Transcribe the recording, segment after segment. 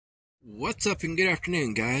What's up and good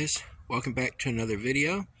afternoon, guys. Welcome back to another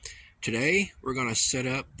video. Today we're going to set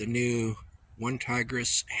up the new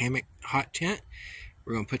Tigris Hammock hot tent.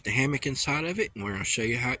 We're going to put the hammock inside of it and we're going to show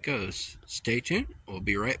you how it goes. Stay tuned. We'll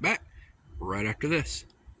be right back right after this.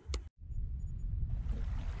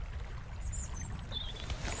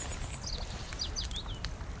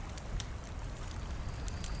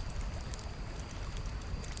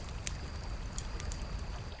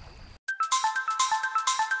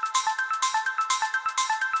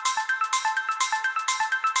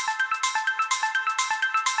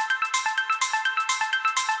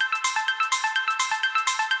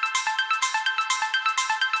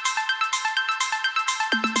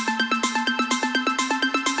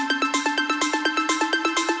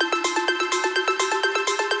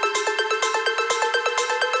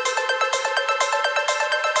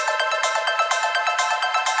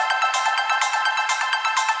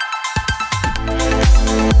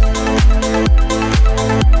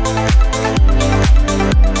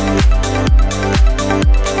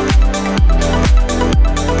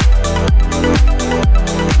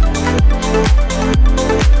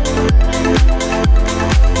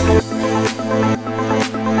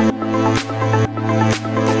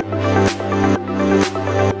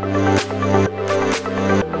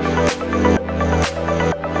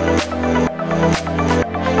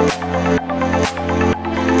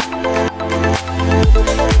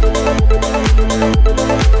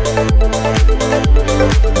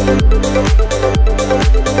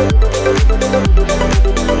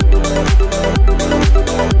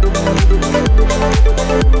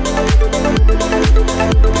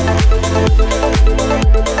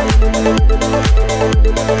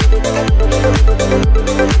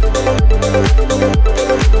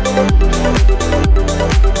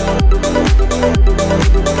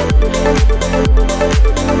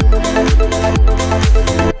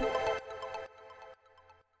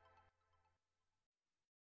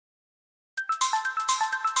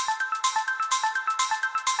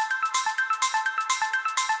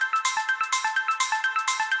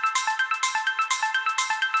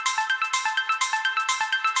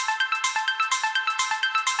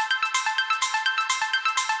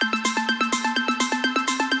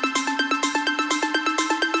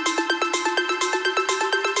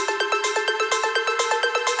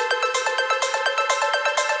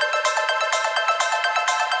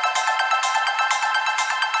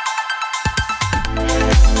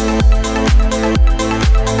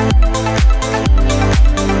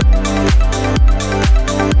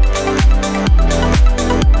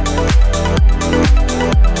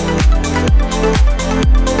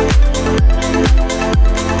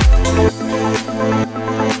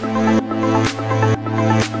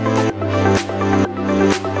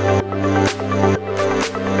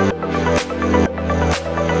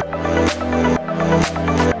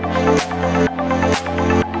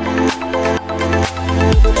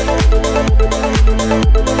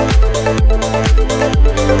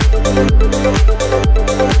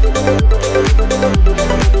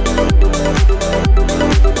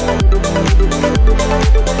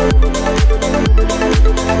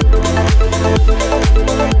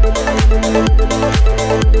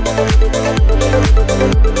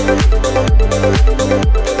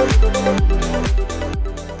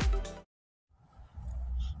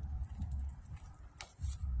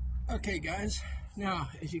 Okay guys, now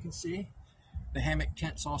as you can see, the hammock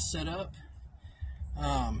tent's all set up.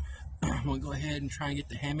 I'm going to go ahead and try and get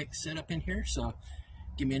the hammock set up in here, so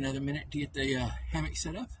give me another minute to get the hammock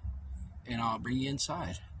set up and I'll bring you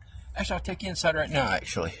inside. Actually, I'll take you inside right now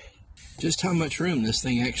actually. Just how much room this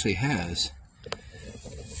thing actually has.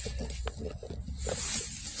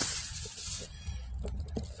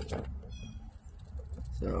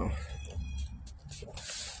 So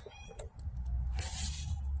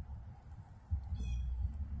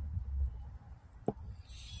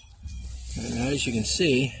and as you can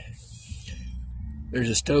see, there's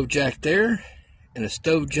a stove jack there and a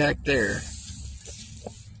stove jack there.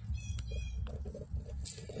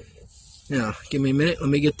 Now, give me a minute. Let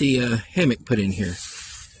me get the hammock put in here.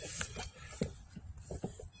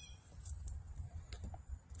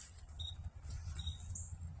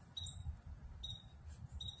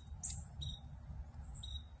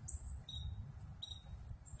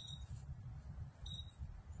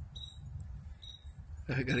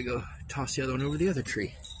 I gotta go toss the other one over the other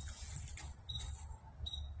tree.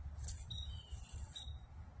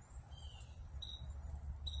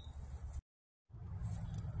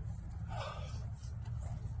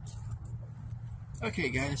 Okay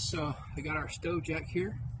guys, so I got our stove jack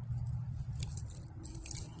here,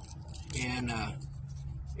 and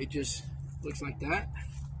it just looks like that.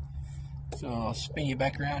 So I'll spin you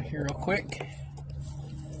back around here real quick.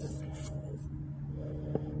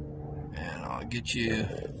 And I'll get you,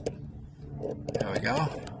 there we go.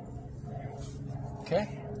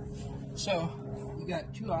 Okay, so you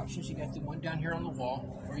got two options. You got the one down here on the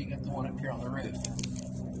wall, or you got the one up here on the roof.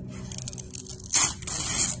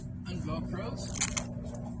 Unvelcros,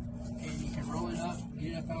 and you can roll it up,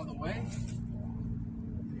 get it up out of the way.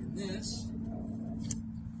 And this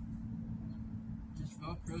just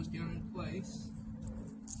velcros down in place,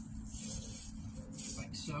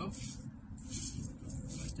 like so,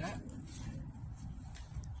 like that.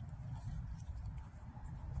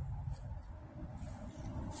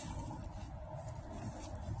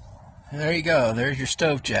 And there you go, there's your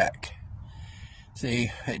stove jack.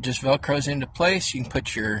 See, it just velcros into place. You can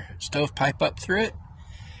put your stove pipe up through it,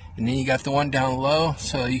 and then you got the one down low,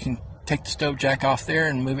 so you can take the stove jack off there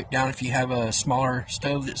and move it down if you have a smaller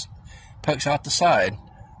stove that pokes out the side.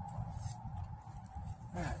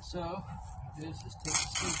 Alright, so what I do is just take the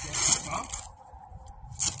stove jack off.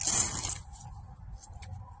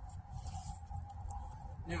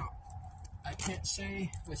 Now, I can't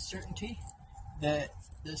say with certainty that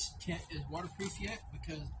this tent is waterproof yet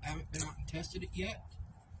because I haven't been out and tested it yet.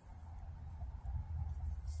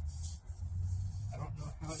 I don't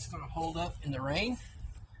know how it's going to hold up in the rain.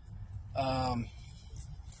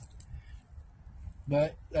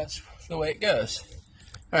 But that's the way it goes.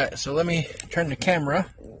 Alright, so let me turn the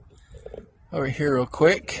camera over here real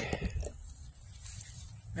quick.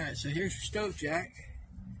 Alright, so here's your stove jack.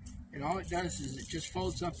 And all it does is it just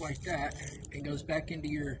folds up like that and goes back into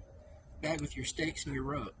your bag with your stakes and your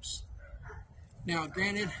ropes. Now,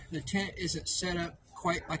 granted, the tent isn't set up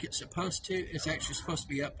quite like it's supposed to. It's actually supposed to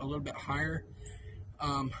be up a little bit higher.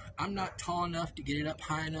 I'm not tall enough to get it up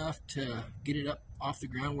high enough to get it up off the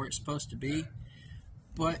ground where it's supposed to be,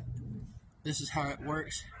 but this is how it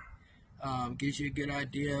works. Gives you a good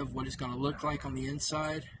idea of what it's going to look like on the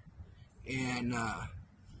inside. And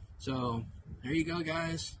so there you go,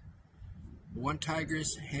 guys. One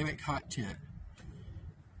Tigris Hammock hot tent.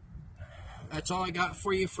 That's all I got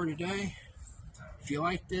for you for today. If you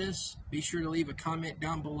like this, be sure to leave a comment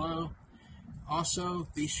down below. Also,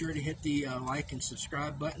 be sure to hit the like and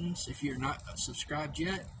subscribe buttons. If you're not subscribed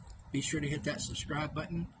yet, be sure to hit that subscribe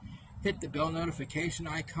button. Hit the bell notification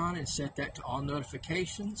icon and set that to all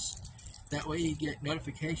notifications. That way you get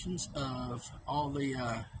notifications of all the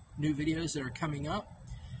new videos that are coming up.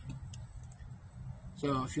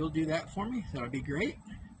 So if you'll do that for me, that'll be great.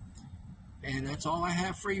 And that's all I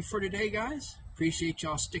have for you for today, guys. Appreciate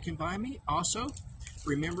y'all sticking by me. Also,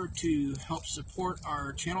 remember to help support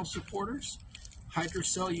our channel supporters.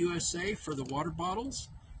 Hydrocell USA for the water bottles,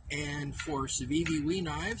 and for Civivi Wee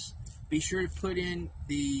knives. Be sure to put in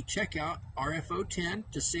the checkout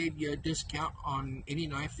RFO10 to save you a discount on any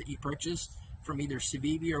knife that you purchase from either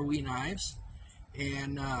Civivi or Wee knives.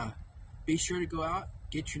 And be sure to go out,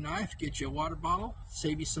 get your knife, get you a water bottle,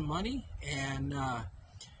 save you some money, and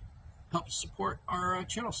help support our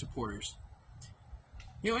channel supporters.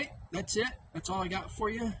 Anyway, that's it. That's all I got for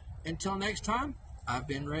you. Until next time, I've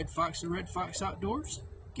been Red Fox of Red Fox Outdoors.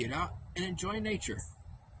 Get out and enjoy nature.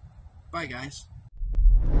 Bye, guys.